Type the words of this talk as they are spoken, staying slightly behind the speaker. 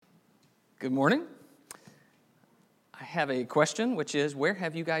Good morning. I have a question, which is, where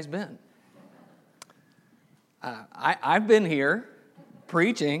have you guys been? I've been here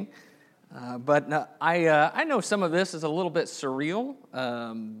preaching, but I know some of this is a little bit surreal,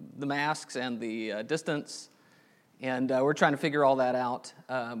 the masks and the distance, and we're trying to figure all that out.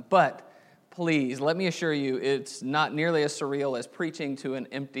 But please, let me assure you, it's not nearly as surreal as preaching to an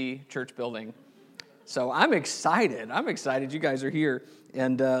empty church building. So I'm excited. You guys are here.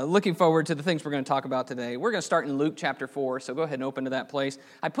 And looking forward to the things we're going to talk about today. We're going to start in Luke chapter 4, so go ahead and open to that place.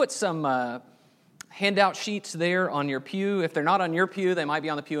 I put some handout sheets there on your pew. If they're not on your pew, they might be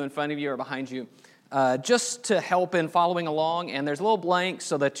on the pew in front of you or behind you, just to help in following along. And there's a little blank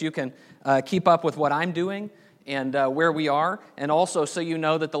so that you can keep up with what I'm doing and where we are, and also so you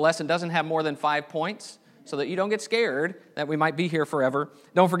know that the lesson doesn't have more than 5 points, so that you don't get scared that we might be here forever.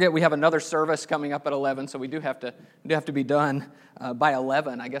 Don't forget we have another service coming up at 11, so we do have to be done by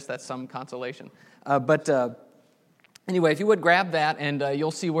 11. I guess that's some consolation. But anyway, if you would grab that, and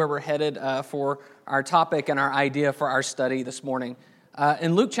you'll see where we're headed for our topic and our idea for our study this morning.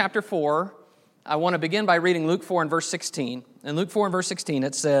 In Luke chapter 4, I want to begin by reading Luke 4 and verse 16. In Luke 4 and verse 16,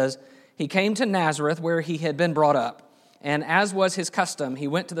 it says, "He came to Nazareth where he had been brought up. And as was his custom, he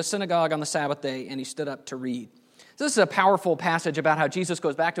went to the synagogue on the Sabbath day, and he stood up to read." So this is a powerful passage about how Jesus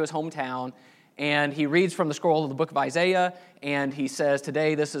goes back to his hometown, and he reads from the scroll of the book of Isaiah, and he says,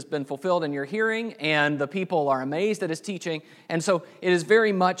 "Today this has been fulfilled in your hearing," and the people are amazed at his teaching. And so it is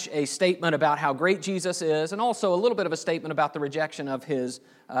very much a statement about how great Jesus is, and also a little bit of a statement about the rejection of his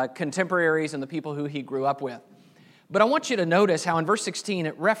contemporaries and the people who he grew up with. But I want you to notice how in verse 16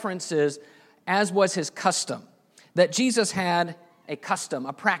 it references, as was his custom, that Jesus had a custom,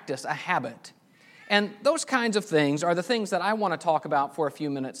 a practice, a habit. And those kinds of things are the things that I want to talk about for a few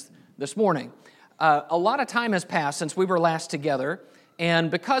minutes this morning. A lot of time has passed since we were last together,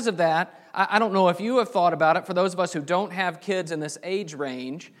 and because of that, I don't know if you have thought about it, for those of us who don't have kids in this age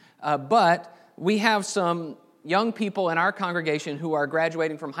range, but we have some young people in our congregation who are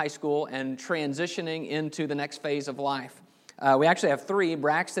graduating from high school and transitioning into the next phase of life. We actually have 3,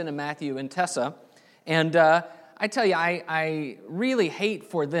 Braxton and Matthew and Tessa, and I tell you, I really hate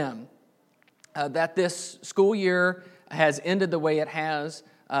for them that this school year has ended the way it has,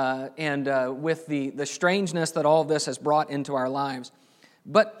 and with the strangeness that all of this has brought into our lives.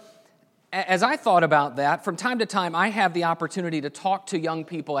 But as I thought about that, from time to time, I have the opportunity to talk to young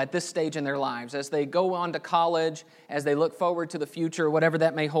people at this stage in their lives, as they go on to college, as they look forward to the future, whatever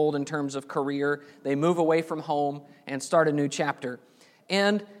that may hold in terms of career. They move away from home and start a new chapter.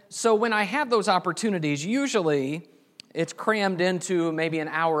 And so when I have those opportunities, usually it's crammed into maybe an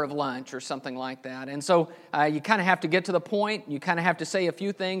hour of lunch or something like that. And so you kind of have to get to the point. You kind of have to say a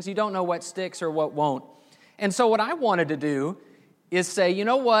few things. You don't know what sticks or what won't. And so what I wanted to do is say, you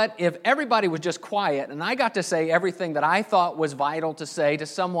know what, if everybody was just quiet and I got to say everything that I thought was vital to say to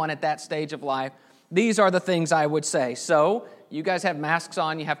someone at that stage of life, these are the things I would say. So you guys have masks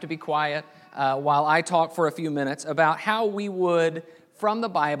on. You have to be quiet while I talk for a few minutes about how we would, from the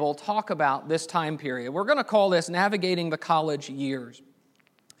Bible, talk about this time period. We're going to call this Navigating the College Years.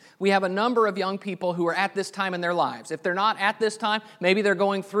 We have a number of young people who are at this time in their lives. If they're not at this time, maybe they're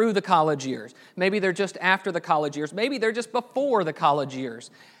going through the college years. Maybe they're just after the college years. Maybe they're just before the college years.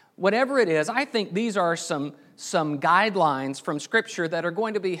 Whatever it is, I think these are some guidelines from Scripture that are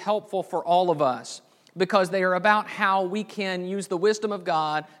going to be helpful for all of us, because they are about how we can use the wisdom of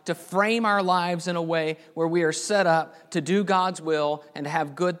God to frame our lives in a way where we are set up to do God's will and to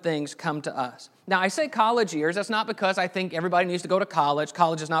have good things come to us. Now, I say college years. That's not because I think everybody needs to go to college.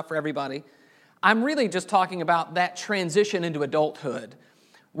 College is not for everybody. I'm really just talking about that transition into adulthood,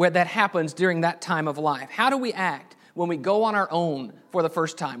 where that happens during that time of life. How do we act when we go on our own for the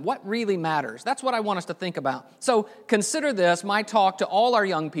first time? What really matters? That's what I want us to think about. So consider this my talk to all our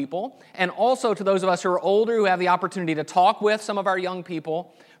young people, and also to those of us who are older who have the opportunity to talk with some of our young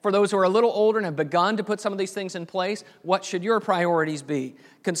people. For those who are a little older and have begun to put some of these things in place, what should your priorities be?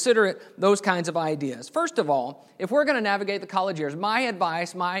 Consider it those kinds of ideas. First of all, if we're going to navigate the college years, my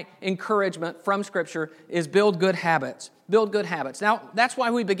advice, my encouragement from Scripture is build good habits. Build good habits. Now, that's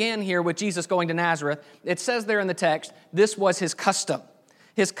why we began here with Jesus going to Nazareth. It says there in the text, this was his custom.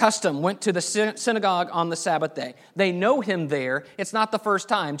 His custom went to the synagogue on the Sabbath day. They know him there. It's not the first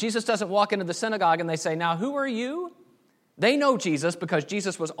time. Jesus doesn't walk into the synagogue and they say, "Now, who are you?" They know Jesus because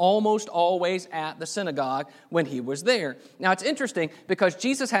Jesus was almost always at the synagogue when he was there. Now, it's interesting because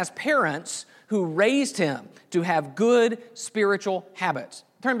Jesus has parents who raised him to have good spiritual habits.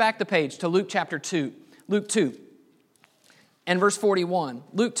 Turn back the page to Luke chapter 2. Luke 2 and verse 41.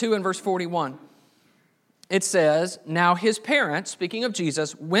 Luke 2 and verse 41. it says, now his parents, speaking of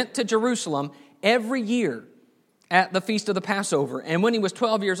Jesus, went to Jerusalem every year at the feast of the Passover. And when he was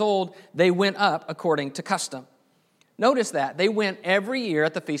 12 years old, they went up according to custom. Notice that. They went every year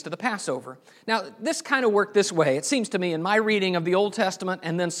at the feast of the Passover. Now, this kind of worked this way. It seems to me in my reading of the Old Testament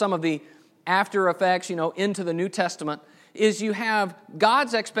and then some of the after effects, into the New Testament, is you have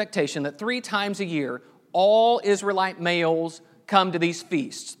God's expectation that 3 times a year, all Israelite males come to these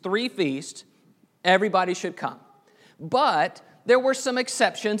feasts. 3 feasts, everybody should come. But there were some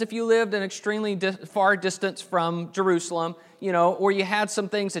exceptions. If you lived an extremely far distance from Jerusalem, or you had some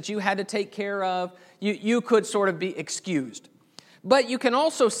things that you had to take care of, you could sort of be excused. But you can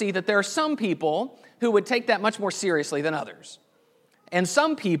also see that there are some people who would take that much more seriously than others. And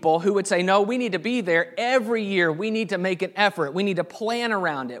some people who would say, no, we need to be there every year. We need to make an effort. We need to plan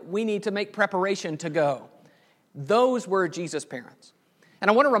around it. We need to make preparation to go. Those were Jesus' parents.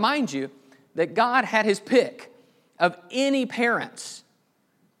 And I want to remind you that God had his pick of any parents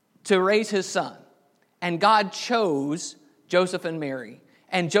to raise his son. And God chose Joseph and Mary.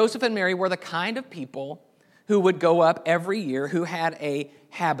 And Joseph and Mary were the kind of people who would go up every year, who had a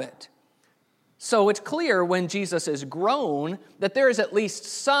habit. So it's clear when Jesus is grown that there is at least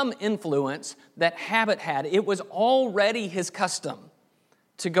some influence that habit had. It was already his custom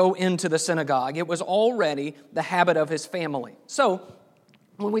to go into the synagogue. It was already the habit of his family. So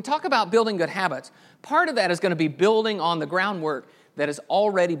when we talk about building good habits, part of that is going to be building on the groundwork that has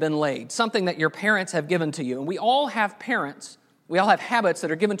already been laid, something that your parents have given to you. And we all have parents. We all have habits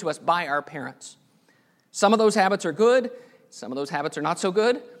that are given to us by our parents. Some of those habits are good. Some of those habits are not so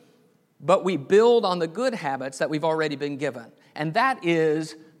good. But we build on the good habits that we've already been given. And that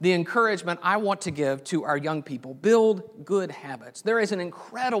is the encouragement I want to give to our young people. Build good habits. There is an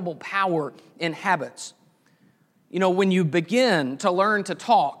incredible power in habits. When you begin to learn to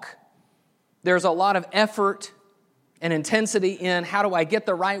talk, there's a lot of effort and intensity in how do I get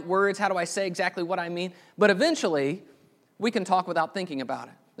the right words, how do I say exactly what I mean. But eventually, we can talk without thinking about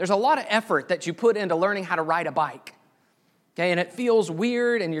it. There's a lot of effort that you put into learning how to ride a bike. Okay, and it feels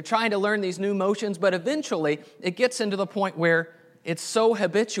weird, and you're trying to learn these new motions, but eventually it gets into the point where it's so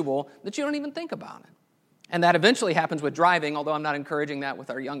habitual that you don't even think about it. And that eventually happens with driving, although I'm not encouraging that with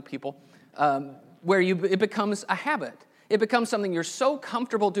our young people, where it becomes a habit. It becomes something you're so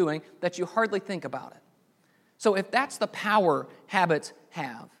comfortable doing that you hardly think about it. So if that's the power habits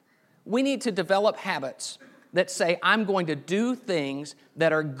have, we need to develop habits that say, I'm going to do things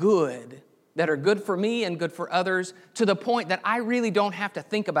that are good for me and good for others, to the point that I really don't have to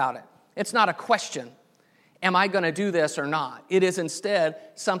think about it. It's not a question, am I going to do this or not? It is instead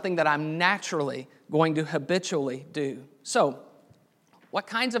something that I'm naturally going to habitually do. So, what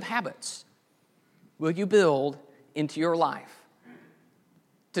kinds of habits will you build into your life?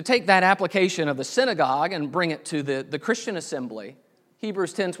 To take that application of the synagogue and bring it to the Christian assembly,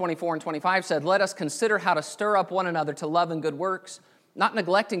 Hebrews 10:24 and 25 said, let us consider how to stir up one another to love and good works, not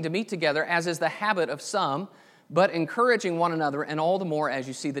neglecting to meet together, as is the habit of some, but encouraging one another, and all the more as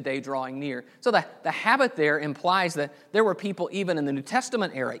you see the day drawing near. So the habit there implies that there were people even in the New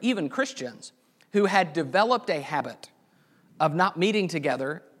Testament era, even Christians, who had developed a habit of not meeting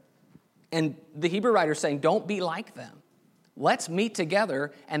together. And the Hebrew writer is saying, don't be like them. Let's meet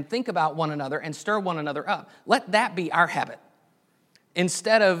together and think about one another and stir one another up. Let that be our habit.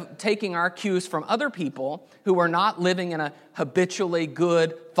 Instead of taking our cues from other people who are not living in a habitually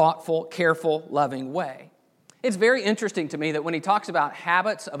good, thoughtful, careful, loving way. It's very interesting to me that when he talks about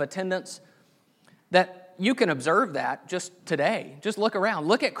habits of attendance, that you can observe that just today. Just look around.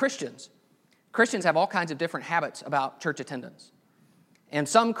 Look at Christians. Christians have all kinds of different habits about church attendance. And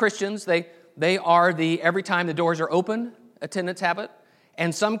some Christians, they are the every time the doors are open attendance habit.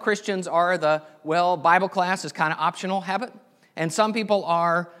 And some Christians are the, Bible class is kind of optional habit. And some people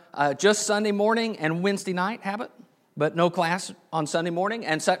are just Sunday morning and Wednesday night habit, but no class on Sunday morning,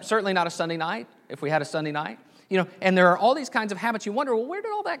 and certainly not a Sunday night, if we had a Sunday night. And there are all these kinds of habits. You wonder, where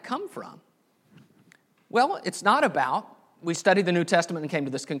did all that come from? Well, it's not about, we studied the New Testament and came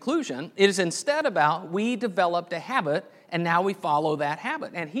to this conclusion. It is instead about, we developed a habit, and now we follow that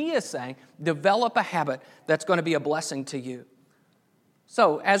habit. And he is saying, develop a habit that's going to be a blessing to you.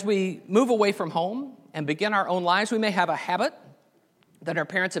 So as we move away from home and begin our own lives, we may have a habit that our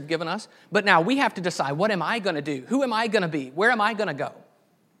parents have given us, but now we have to decide, what am I going to do? Who am I going to be? Where am I going to go?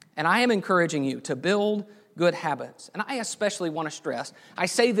 And I am encouraging you to build good habits. And I especially want to stress, I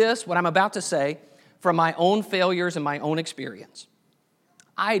say this, what I'm about to say, from my own failures and my own experience.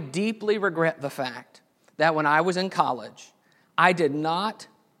 I deeply regret the fact that when I was in college, I did not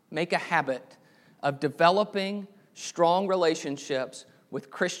make a habit of developing strong relationships with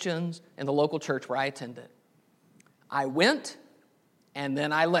Christians in the local church where I attended. I went, and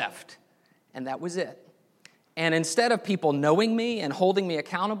then I left, and that was it. And instead of people knowing me and holding me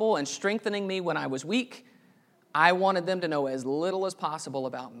accountable and strengthening me when I was weak, I wanted them to know as little as possible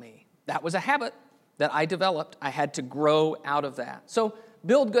about me. That was a habit that I developed. I had to grow out of that. So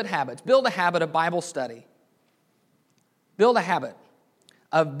build good habits. Build a habit of Bible study. Build a habit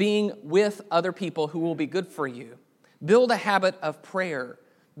of being with other people who will be good for you. Build a habit of prayer.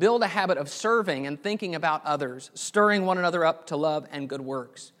 Build a habit of serving and thinking about others, stirring one another up to love and good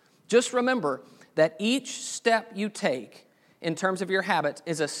works. Just remember that each step you take in terms of your habits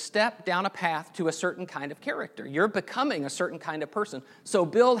is a step down a path to a certain kind of character. You're becoming a certain kind of person. So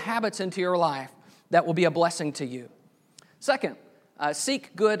build habits into your life that will be a blessing to you. Second,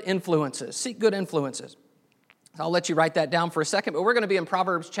 seek good influences. Seek good influences. I'll let you write that down for a second, but we're going to be in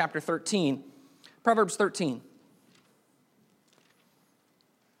Proverbs chapter 13. Proverbs 13.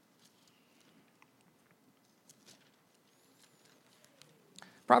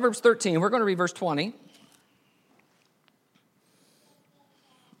 Proverbs 13, we're going to read verse 20.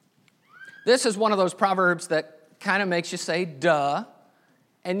 This is one of those proverbs that kind of makes you say, duh,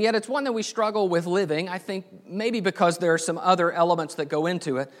 and yet it's one that we struggle with living, I think maybe because there are some other elements that go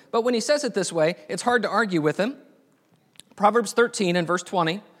into it. But when he says it this way, it's hard to argue with him. Proverbs 13 and verse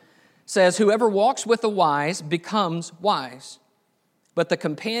 20 says, whoever walks with the wise becomes wise, but the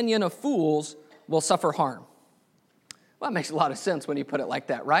companion of fools will suffer harm. Well, that makes a lot of sense when you put it like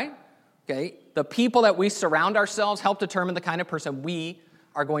that, right? Okay, the people that we surround ourselves help determine the kind of person we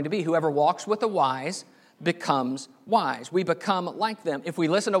are going to be. Whoever walks with the wise becomes wise. We become like them. If we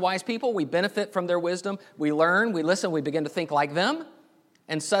listen to wise people, we benefit from their wisdom. We learn, we listen, we begin to think like them,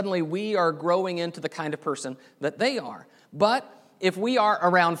 and suddenly we are growing into the kind of person that they are. But if we are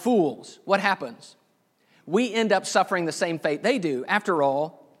around fools, what happens? We end up suffering the same fate they do. After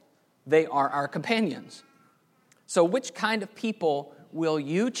all, they are our companions. So which kind of people will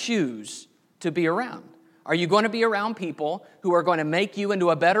you choose to be around? Are you going to be around people who are going to make you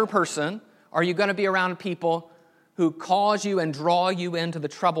into a better person? Are you going to be around people who cause you and draw you into the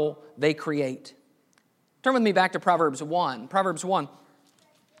trouble they create? Turn with me back to Proverbs 1. Proverbs 1.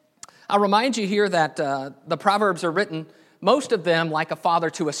 I'll remind you here that the Proverbs are written, most of them like a father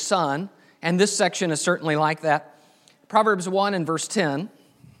to a son, and this section is certainly like that. Proverbs 1 and verse 10.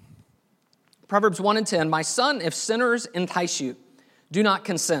 Proverbs 1 and 10, my son, if sinners entice you, do not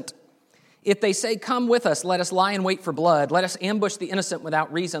consent. If they say, come with us, let us lie in wait for blood. Let us ambush the innocent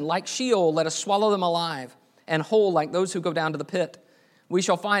without reason. Like Sheol, let us swallow them alive, and whole like those who go down to the pit. We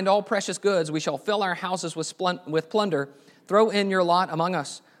shall find all precious goods. We shall fill our houses with plunder. Throw in your lot among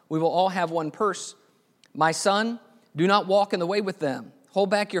us. We will all have one purse. My son, do not walk in the way with them. Hold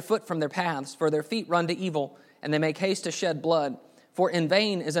back your foot from their paths, for their feet run to evil, and they make haste to shed blood. For in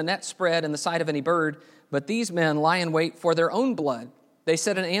vain is a net spread in the sight of any bird, but these men lie in wait for their own blood. They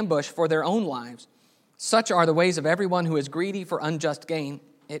set an ambush for their own lives. Such are the ways of everyone who is greedy for unjust gain.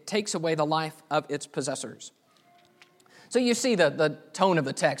 It takes away the life of its possessors. So you see the tone of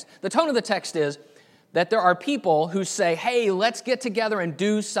the text. The tone of the text is that there are people who say, hey, let's get together and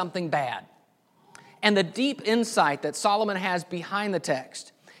do something bad. And the deep insight that Solomon has behind the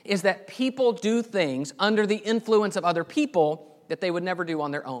text is that people do things under the influence of other people that they would never do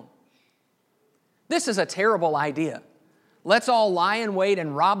on their own. This is a terrible idea. Let's all lie in wait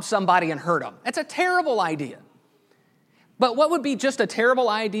and rob somebody and hurt them. That's a terrible idea. But what would be just a terrible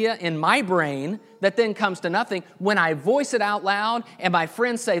idea in my brain that then comes to nothing when I voice it out loud and my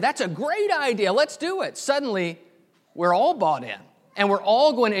friends say, that's a great idea, let's do it. Suddenly, we're all bought in and we're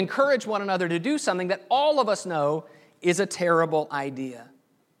all going to encourage one another to do something that all of us know is a terrible idea.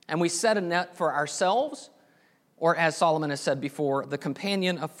 And we set a net for ourselves, or as Solomon has said before, the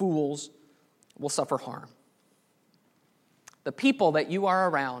companion of fools will suffer harm. The people that you are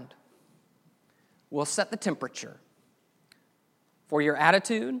around will set the temperature for your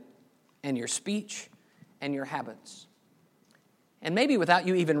attitude and your speech and your habits. And maybe without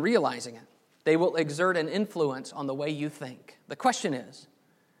you even realizing it, they will exert an influence on the way you think. The question is,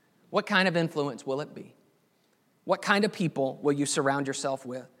 what kind of influence will it be? What kind of people will you surround yourself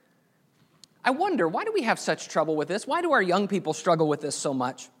with? I wonder, why do we have such trouble with this? Why do our young people struggle with this so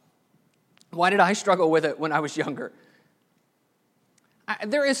much? Why did I struggle with it when I was younger?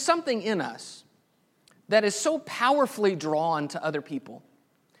 There is something in us that is so powerfully drawn to other people.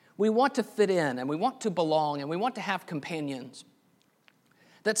 We want to fit in, and we want to belong, and we want to have companions.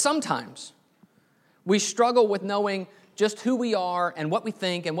 That sometimes we struggle with knowing just who we are and what we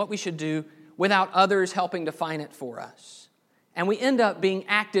think and what we should do without others helping define it for us. And we end up being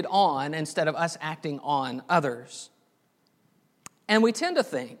acted on instead of us acting on others. And we tend to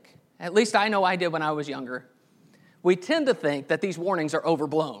think, at least I know I did when I was younger, we tend to think that these warnings are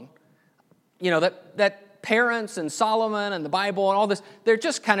overblown. That parents and Solomon and the Bible and all this, they're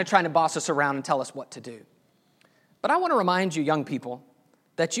just kind of trying to boss us around and tell us what to do. But I want to remind you, young people,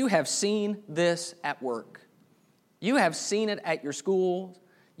 that you have seen this at work. You have seen it at your schools.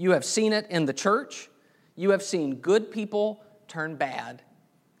 You have seen it in the church. You have seen good people turn bad.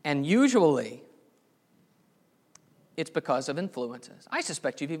 And usually, it's because of influences. I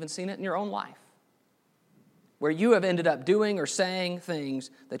suspect you've even seen it in your own life, where you have ended up doing or saying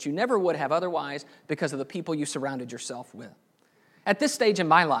things that you never would have otherwise because of the people you surrounded yourself with. At this stage in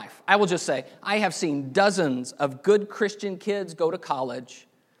my life, I will just say, I have seen dozens of good Christian kids go to college,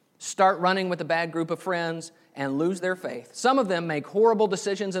 start running with a bad group of friends, and lose their faith. Some of them make horrible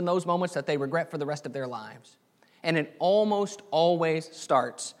decisions in those moments that they regret for the rest of their lives. And it almost always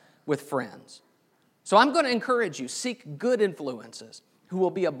starts with friends. So I'm going to encourage you, seek good influences who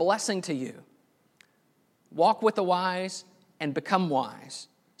will be a blessing to you. Walk with the wise and become wise.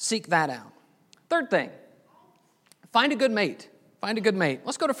 Seek that out. Third thing, find a good mate. Find a good mate.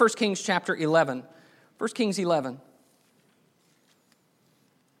 Let's go to 1 Kings chapter 11. 1 Kings 11.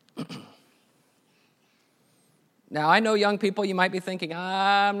 Now, I know young people, you might be thinking,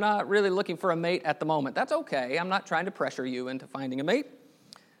 I'm not really looking for a mate at the moment. That's okay. I'm not trying to pressure you into finding a mate.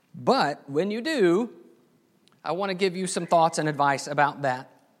 But when you do, I want to give you some thoughts and advice about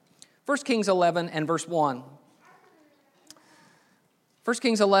that. 1 Kings 11 and verse 1. 1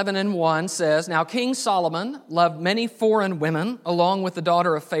 Kings 11 and 1 says, Now King Solomon loved many foreign women along with the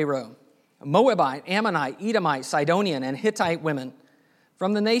daughter of Pharaoh, Moabite, Ammonite, Edomite, Sidonian, and Hittite women,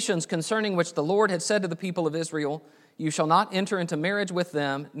 from the nations concerning which the Lord had said to the people of Israel, You shall not enter into marriage with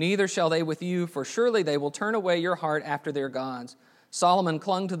them, neither shall they with you, for surely they will turn away your heart after their gods. Solomon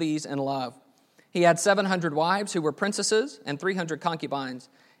clung to these in love. He had 700 wives who were princesses and 300 concubines,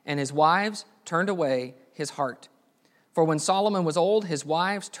 and his wives turned away his heart. For when Solomon was old, his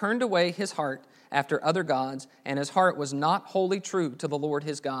wives turned away his heart after other gods, and his heart was not wholly true to the Lord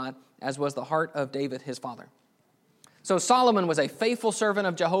his God, as was the heart of David his father. So Solomon was a faithful servant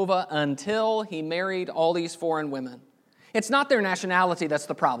of Jehovah until he married all these foreign women. It's not their nationality that's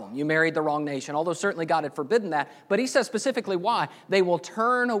the problem. You married the wrong nation, although certainly God had forbidden that. But he says specifically why. They will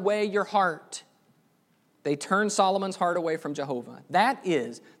turn away your heart. They turn Solomon's heart away from Jehovah. That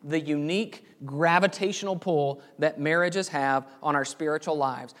is the unique gravitational pull that marriages have on our spiritual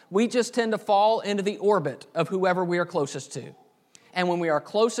lives. We just tend to fall into the orbit of whoever we are closest to. And when we are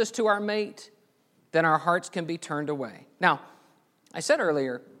closest to our mate, then our hearts can be turned away. Now, I said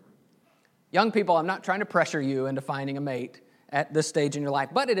earlier, young people, I'm not trying to pressure you into finding a mate at this stage in your life,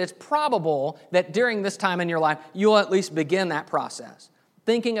 but it is probable that during this time in your life, you'll at least begin that process,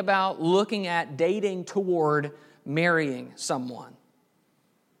 thinking about looking at dating toward marrying someone.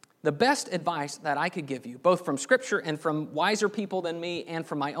 The best advice that I could give you, both from Scripture and from wiser people than me and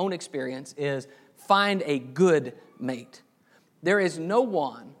from my own experience, is find a good mate. There is no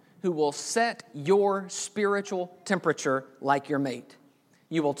one who will set your spiritual temperature like your mate.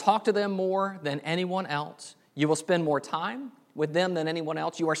 You will talk to them more than anyone else. You will spend more time with them than anyone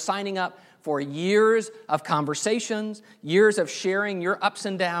else. You are signing up for years of conversations, years of sharing your ups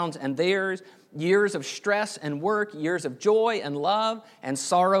and downs and theirs, years of stress and work, years of joy and love and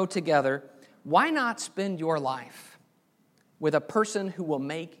sorrow together. Why not spend your life with a person who will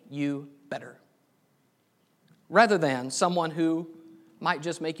make you better, rather than someone who might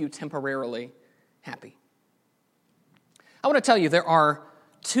just make you temporarily happy? I want to tell you there are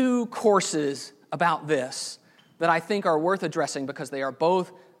two courses about this that I think are worth addressing because they are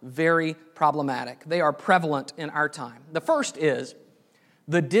both very problematic. They are prevalent in our time. The first is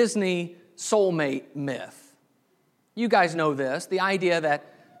the Disney soulmate myth. You guys know this, the idea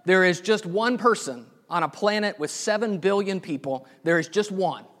that there is just one person on a planet with 7 billion people, there is just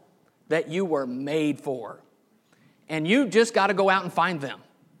one that you were made for. And you just got to go out and find them.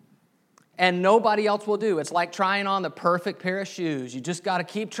 And nobody else will do. It's like trying on the perfect pair of shoes. You just got to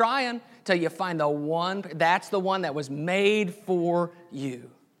keep trying till you find the one. That's the one that was made for you.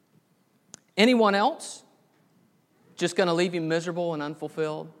 Anyone else just going to leave you miserable and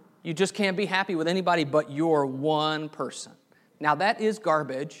unfulfilled? You just can't be happy with anybody but your one person. Now that is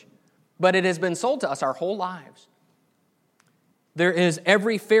garbage, but it has been sold to us our whole lives. There is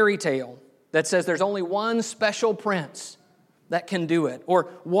every fairy tale that says there's only one special prince that can do it, or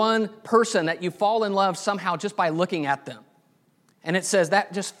one person that you fall in love somehow just by looking at them. And it says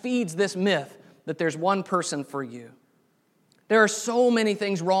that just feeds this myth that there's one person for you. There are so many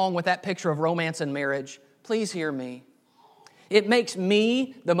things wrong with that picture of romance and marriage. Please hear me. It makes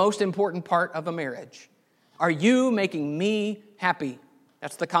me the most important part of a marriage. Are you making me happy?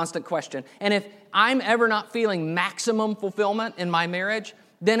 That's the constant question. And if I'm ever not feeling maximum fulfillment in my marriage,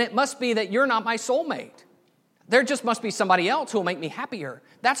 then it must be that you're not my soulmate. There just must be somebody else who will make me happier.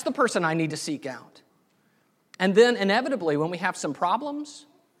 That's the person I need to seek out. And then inevitably, when we have some problems,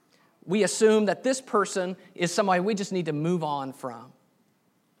 we assume that this person is somebody we just need to move on from.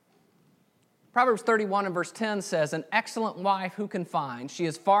 Proverbs 31 and verse 10 says, "An excellent wife who can find? She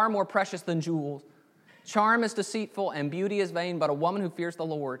is far more precious than jewels. Charm is deceitful and beauty is vain, but a woman who fears the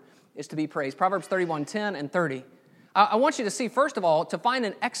Lord is to be praised." Proverbs 31:10 and 30. I want you to see, first of all, to find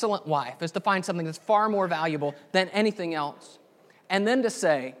an excellent wife is to find something that's far more valuable than anything else. And then to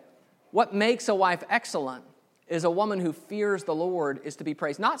say, what makes a wife excellent is a woman who fears the Lord is to be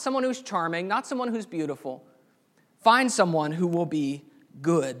praised. Not someone who's charming, not someone who's beautiful. Find someone who will be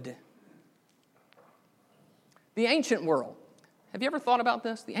good. The ancient world. Have you ever thought about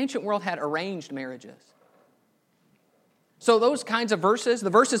this? The ancient world had arranged marriages. So those kinds of verses, the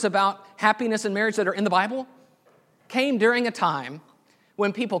verses about happiness in marriage that are in the Bible, came during a time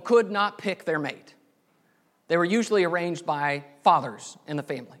when people could not pick their mate. They were usually arranged by fathers in the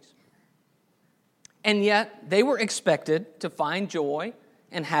families. And yet, they were expected to find joy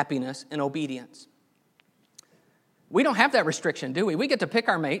and happiness in obedience. We don't have that restriction, do we? We get to pick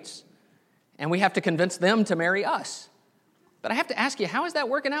our mates, and we have to convince them to marry us. But I have to ask you, how is that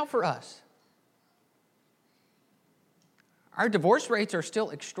working out for us? Our divorce rates are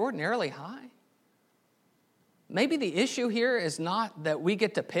still extraordinarily high. Maybe the issue here is not that we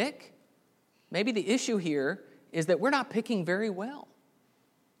get to pick. Maybe the issue here is that we're not picking very well.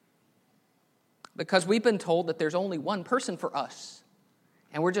 Because we've been told that there's only one person for us.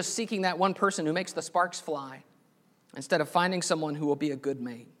 And we're just seeking that one person who makes the sparks fly instead of finding someone who will be a good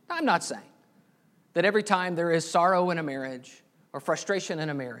mate. I'm not saying that every time there is sorrow in a marriage or frustration in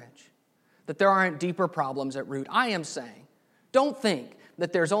a marriage, that there aren't deeper problems at root. I am saying, don't think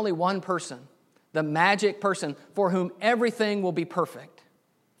that there's only one person, the magic person for whom everything will be perfect.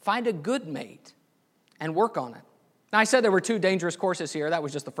 Find a good mate and work on it. Now, I said there were two dangerous courses here. That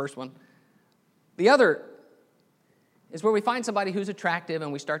was just the first one. The other is where we find somebody who's attractive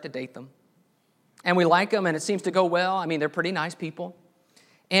and we start to date them. And we like them and it seems to go well. I mean, they're pretty nice people.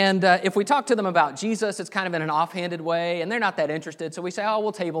 And if we talk to them about Jesus, it's kind of in an offhanded way, and they're not that interested. So we say, oh,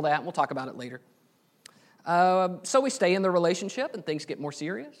 we'll table that and we'll talk about it later. So we stay in the relationship and things get more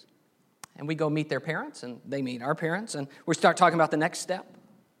serious. And we go meet their parents and they meet our parents. And we start talking about the next step.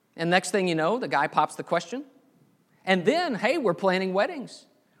 And next thing you know, the guy pops the question. And then, hey, we're planning weddings.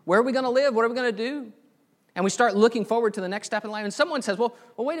 Where are we going to live? What are we going to do? And we start looking forward to the next step in life. And someone says, well,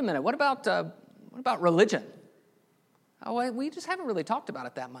 wait a minute. What about religion? Oh, we just haven't really talked about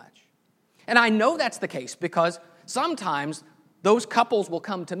it that much. And I know that's the case because sometimes those couples will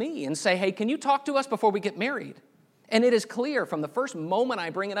come to me and say, hey, can you talk to us before we get married? And it is clear from the first moment I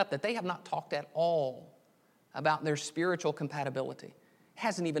bring it up that they have not talked at all about their spiritual compatibility. It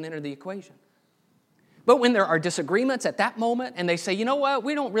hasn't even entered the equation. But when there are disagreements at that moment and they say, you know what,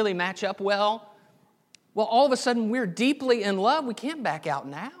 we don't really match up well, all of a sudden we're deeply in love. We can't back out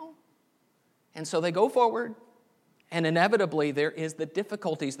now. And so they go forward, and inevitably there is the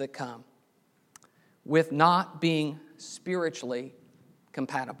difficulties that come with not being spiritually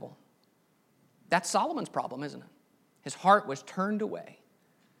compatible. That's Solomon's problem, isn't it? His heart was turned away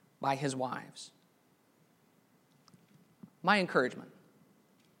by his wives. My encouragement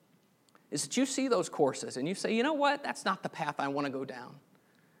is that you see those courses and you say, you know what, that's not the path I want to go down.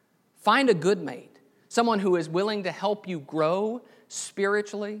 Find a good mate, someone who is willing to help you grow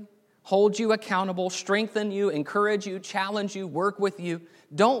spiritually, hold you accountable, strengthen you, encourage you, challenge you, work with you.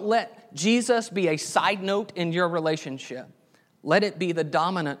 Don't let Jesus be a side note in your relationship. Let it be the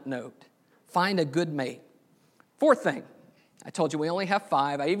dominant note. Find a good mate. Fourth thing, I told you we only have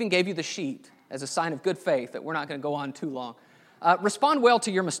 5. I even gave you the sheet as a sign of good faith that we're not going to go on too long. Respond well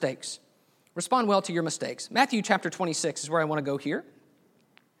to your mistakes. Respond well to your mistakes. Matthew chapter 26 is where I want to go here.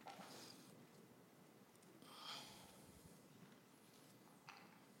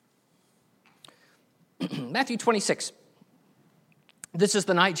 Matthew 26. This is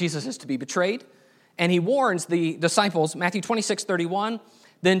the night Jesus is to be betrayed. And he warns the disciples, Matthew 26:31.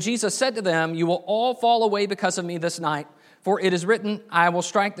 Then Jesus said to them, you will all fall away because of me this night. For it is written, I will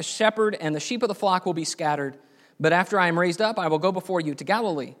strike the shepherd and the sheep of the flock will be scattered. But after I am raised up, I will go before you to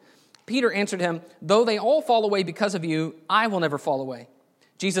Galilee. Peter answered him, though they all fall away because of you, I will never fall away.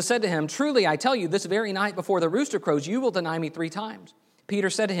 Jesus said to him, truly I tell you, this very night before the rooster crows, you will deny me 3 times. Peter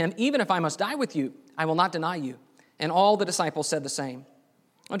said to him, even if I must die with you, I will not deny you. And all the disciples said the same.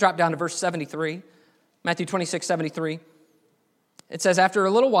 I'll drop down to verse 73, Matthew 26:73. It says, after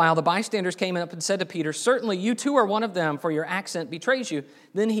a little while, the bystanders came up and said to Peter, "Certainly you too are one of them, for your accent betrays you."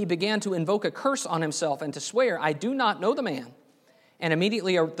 Then he began to invoke a curse on himself and to swear, "I do not know the man." And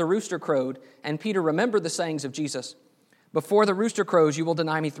immediately the rooster crowed, and Peter remembered the sayings of Jesus. "Before the rooster crows, you will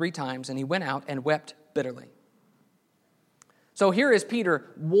deny me 3 times." And he went out and wept bitterly. So here is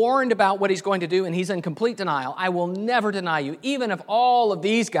Peter warned about what he's going to do, and he's in complete denial. "I will never deny you. Even if all of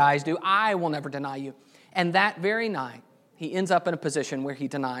these guys do, I will never deny you." And that very night, he ends up in a position where he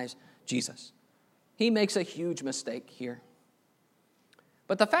denies Jesus. He makes a huge mistake here.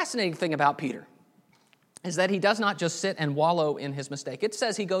 But the fascinating thing about Peter is that he does not just sit and wallow in his mistake. It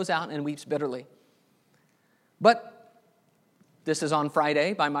says he goes out and weeps bitterly. But this is on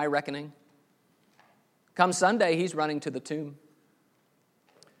Friday, by my reckoning. Come Sunday, he's running to the tomb.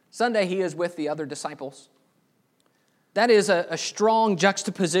 Sunday, he is with the other disciples. That is a strong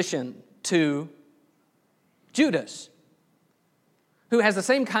juxtaposition to Judas, who has the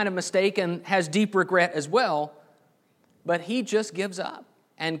same kind of mistake and has deep regret as well, but he just gives up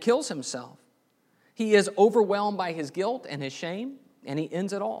and kills himself. He is overwhelmed by his guilt and his shame, and he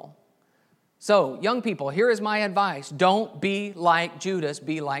ends it all. So, young people, here is my advice. Don't be like Judas,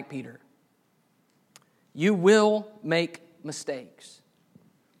 be like Peter. You will make mistakes.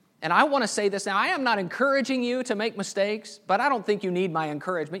 And I want to say this now. I am not encouraging you to make mistakes, but I don't think you need my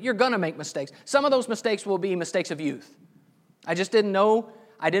encouragement. You're going to make mistakes. Some of those mistakes will be mistakes of youth. I just didn't know.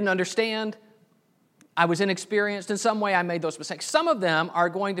 I didn't understand. I was inexperienced. In some way, I made those mistakes. Some of them are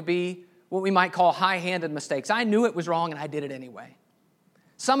going to be what we might call high-handed mistakes. I knew it was wrong, and I did it anyway.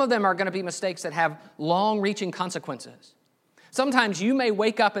 Some of them are going to be mistakes that have long-reaching consequences. Sometimes you may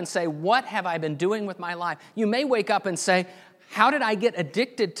wake up and say, "What have I been doing with my life?" You may wake up and say, "How did I get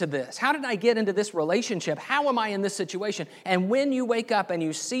addicted to this? How did I get into this relationship? How am I in this situation?" And when you wake up and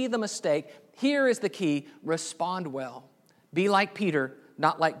you see the mistake, here is the key: respond well. Be like Peter,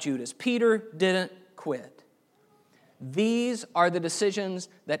 not like Judas. Peter didn't quit. These are the decisions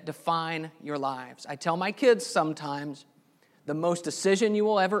that define your lives. I tell my kids sometimes, the most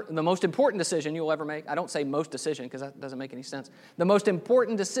important decision you will ever make, I don't say most decision because that doesn't make any sense. The most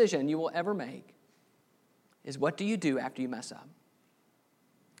important decision you will ever make is, what do you do after you mess up?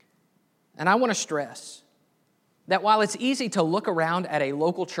 And I want to stress that while it's easy to look around at a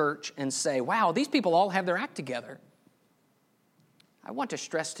local church and say, "Wow, these people all have their act together," I want to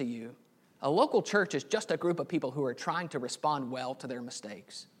stress to you, a local church is just a group of people who are trying to respond well to their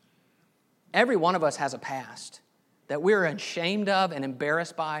mistakes. Every one of us has a past that we're ashamed of and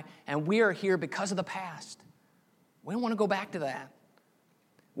embarrassed by, and we are here because of the past. We don't want to go back to that.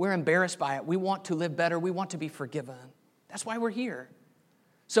 We're embarrassed by it. We want to live better. We want to be forgiven. That's why we're here.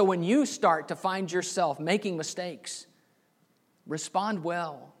 So when you start to find yourself making mistakes, respond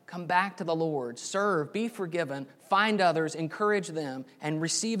well. Come back to the Lord. Serve. Be forgiven. Find others. Encourage them. And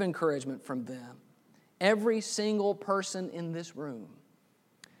receive encouragement from them. Every single person in this room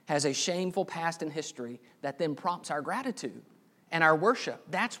has a shameful past in history that then prompts our gratitude and our worship.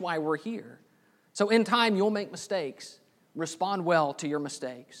 That's why we're here. So in time, you'll make mistakes. Respond well to your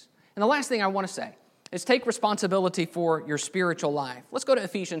mistakes. And the last thing I want to say is take responsibility for your spiritual life. Let's go to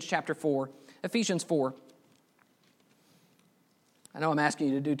Ephesians chapter 4. Ephesians 4. I know I'm asking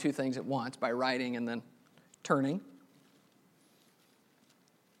you to do 2 things at once by writing and then turning.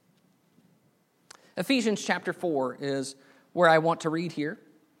 Ephesians chapter 4 is where I want to read here.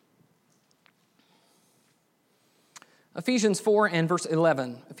 Ephesians 4 and verse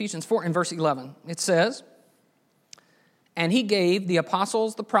 11. Ephesians 4 and verse 11. It says, "And he gave the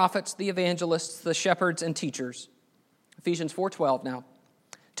apostles, the prophets, the evangelists, the shepherds, and teachers." Ephesians 4:12 now.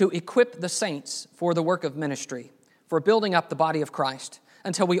 "To equip the saints for the work of ministry, for building up the body of Christ,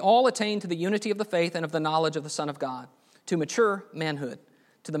 until we all attain to the unity of the faith and of the knowledge of the Son of God, to mature manhood,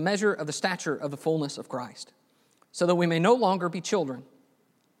 to the measure of the stature of the fullness of Christ, so that we may no longer be children,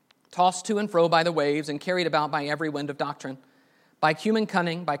 tossed to and fro by the waves and carried about by every wind of doctrine, by human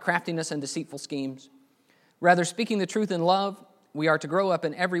cunning, by craftiness and deceitful schemes. Rather, speaking the truth in love, we are to grow up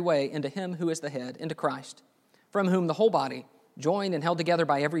in every way into Him who is the head, into Christ, from whom the whole body, joined and held together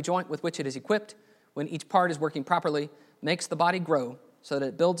by every joint with which it is equipped, when each part is working properly, makes the body grow so that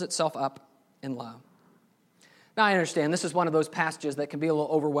it builds itself up in love." Now, I understand this is one of those passages that can be a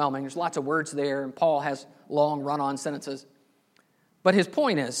little overwhelming. There's lots of words there, and Paul has long run-on sentences. But his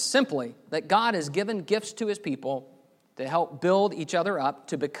point is simply that God has given gifts to His people to help build each other up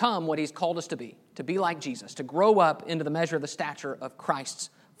to become what He's called us to be like Jesus, to grow up into the measure of the stature of Christ's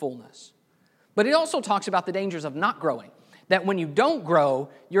fullness. But it also talks about the dangers of not growing, that when you don't grow,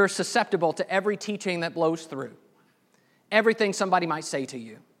 you're susceptible to every teaching that blows through, everything somebody might say to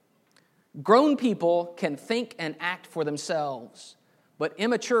you. Grown people can think and act for themselves. But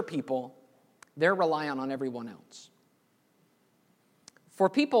immature people, they're reliant on everyone else. For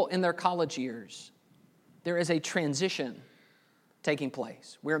people in their college years, there is a transition taking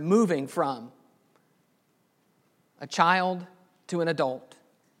place. We're moving from a child to an adult.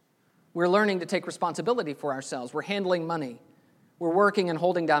 We're learning to take responsibility for ourselves. We're handling money. We're working and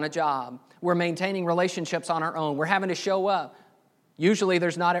holding down a job. We're maintaining relationships on our own. We're having to show up. Usually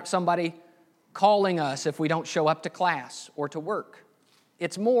there's not somebody calling us if we don't show up to class or to work.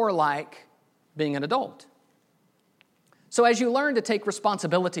 It's more like being an adult. So as you learn to take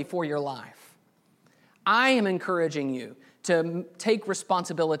responsibility for your life, I am encouraging you to take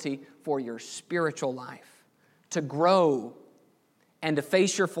responsibility for your spiritual life, to grow and to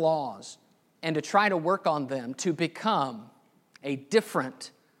face your flaws and to try to work on them to become a different,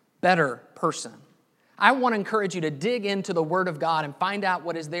 better person. I want to encourage you to dig into the Word of God and find out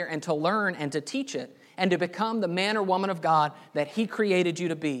what is there and to learn and to teach it and to become the man or woman of God that He created you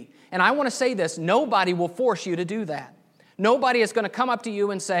to be. And I want to say this, nobody will force you to do that. Nobody is going to come up to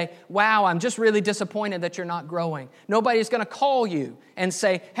you and say, wow, I'm just really disappointed that you're not growing. Nobody is going to call you and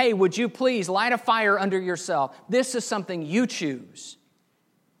say, hey, would you please light a fire under yourself? This is something you choose.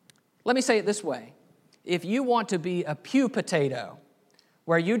 Let me say it this way. If you want to be a pew potato,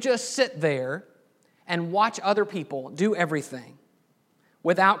 where you just sit there and watch other people do everything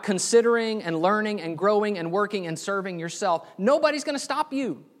without considering and learning and growing and working and serving yourself, nobody's going to stop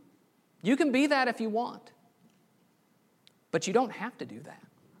you. You can be that if you want. But you don't have to do that.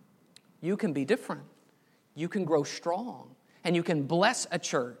 You can be different. You can grow strong. And you can bless a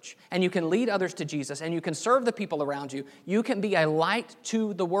church. And you can lead others to Jesus. And you can serve the people around you. You can be a light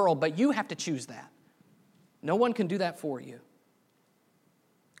to the world. But you have to choose that. No one can do that for you.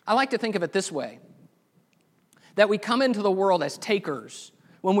 I like to think of it this way. That we come into the world as takers.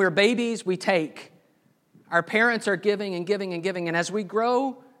 When we're babies, we take. Our parents are giving and giving and giving. And as we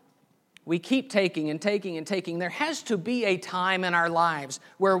grow, we keep taking and taking and taking. There has to be a time in our lives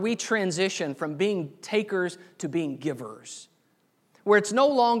where we transition from being takers to being givers. Where it's no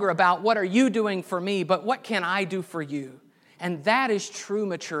longer about what are you doing for me, but what can I do for you? And that is true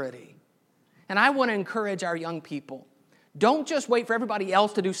maturity. And I want to encourage our young people. Don't just wait for everybody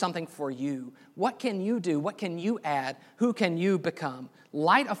else to do something for you. What can you do? What can you add? Who can you become?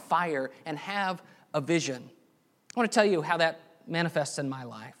 Light a fire and have a vision. I want to tell you how that manifests in my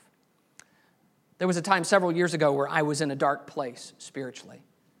life. There was a time several years ago where I was in a dark place spiritually.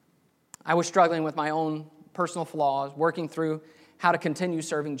 I was struggling with my own personal flaws, working through how to continue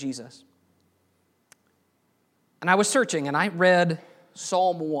serving Jesus. And I was searching, and I read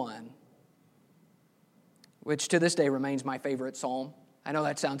Psalm 1, which to this day remains my favorite psalm. I know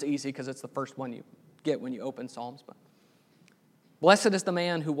that sounds easy because it's the first one you get when you open Psalms. But blessed is the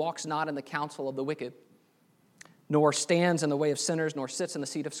man who walks not in the counsel of the wicked, nor stands in the way of sinners, nor sits in the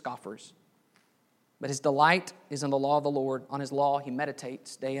seat of scoffers. But his delight is in the law of the Lord. On his law he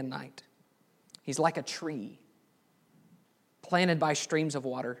meditates day and night. He's like a tree planted by streams of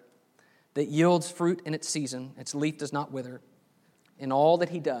water that yields fruit in its season. Its leaf does not wither. In all that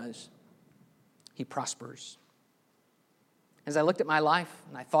he does, he prospers. As I looked at my life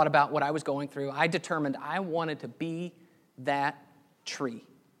and I thought about what I was going through, I determined I wanted to be that tree.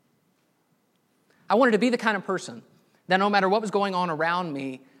 I wanted to be the kind of person that no matter what was going on around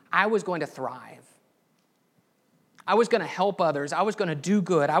me, I was going to thrive. I was going to help others. I was going to do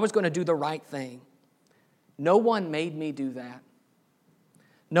good. I was going to do the right thing. No one made me do that.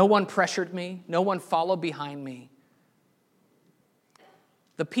 No one pressured me. No one followed behind me.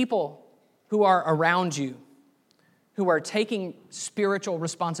 The people who are around you, who are taking spiritual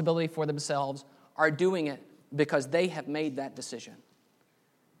responsibility for themselves, are doing it because they have made that decision.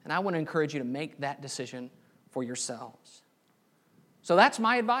 And I want to encourage you to make that decision for yourselves. So that's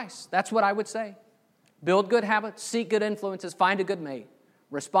my advice. That's what I would say. Build good habits, seek good influences, find a good mate,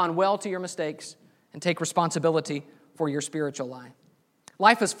 respond well to your mistakes, and take responsibility for your spiritual life.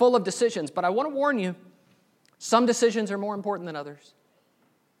 Life is full of decisions, but I want to warn you, some decisions are more important than others.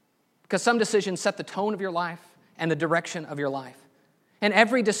 Because some decisions set the tone of your life and the direction of your life. And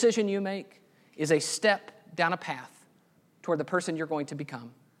every decision you make is a step down a path toward the person you're going to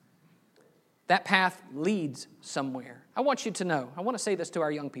become. That path leads somewhere. I want you to know, I want to say this to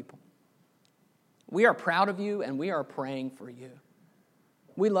our young people. We are proud of you and we are praying for you.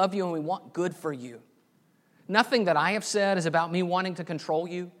 We love you and we want good for you. Nothing that I have said is about me wanting to control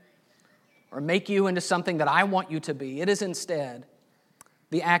you or make you into something that I want you to be. It is instead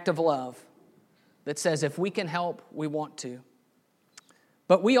the act of love that says if we can help, we want to.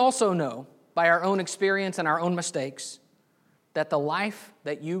 But we also know by our own experience and our own mistakes that the life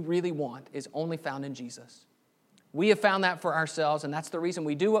that you really want is only found in Jesus. We have found that for ourselves, and that's the reason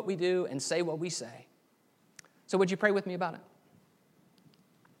we do what we do and say what we say. So would you pray with me about it?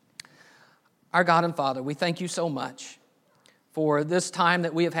 Our God and Father, we thank you so much for this time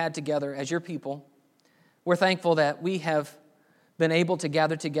that we have had together as your people. We're thankful that we have been able to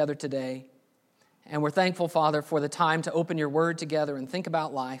gather together today. And we're thankful, Father, for the time to open your word together and think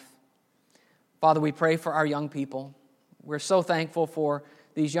about life. Father, we pray for our young people. We're so thankful for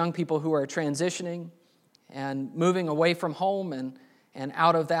these young people who are transitioning and moving away from home and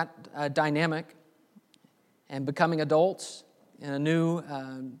out of that dynamic and becoming adults in a new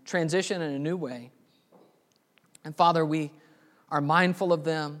transition in a new way. And Father, we are mindful of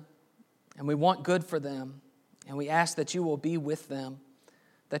them and we want good for them. And we ask that you will be with them,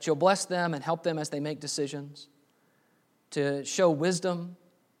 that you'll bless them and help them as they make decisions, to show wisdom,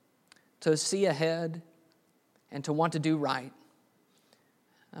 to see ahead, and to want to do right.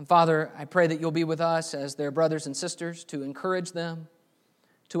 And Father, I pray that you'll be with us as their brothers and sisters, to encourage them,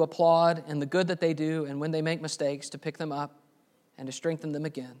 to applaud in the good that they do, and when they make mistakes, to pick them up and to strengthen them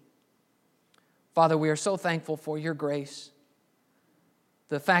again. Father, we are so thankful for your grace,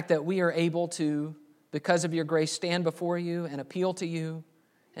 the fact that we are able to, because of your grace, stand before you and appeal to you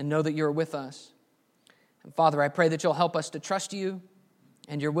and know that you're with us. And Father, I pray that you'll help us to trust you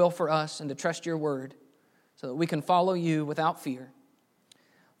and your will for us and to trust your word so that we can follow you without fear.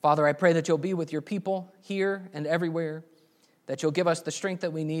 Father, I pray that you'll be with your people here and everywhere, that you'll give us the strength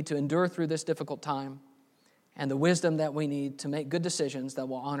that we need to endure through this difficult time and the wisdom that we need to make good decisions that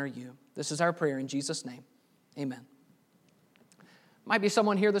will honor you. This is our prayer in Jesus' name. Amen. Might be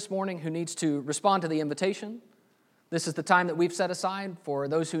someone here this morning who needs to respond to the invitation. This is the time that we've set aside for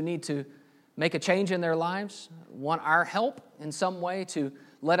those who need to make a change in their lives, want our help in some way to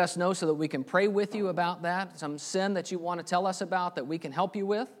let us know so that we can pray with you about that, some sin that you want to tell us about that we can help you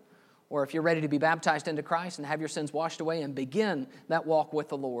with, or if you're ready to be baptized into Christ and have your sins washed away and begin that walk with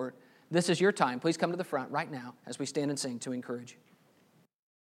the Lord, this is your time. Please come to the front right now as we stand and sing to encourage you.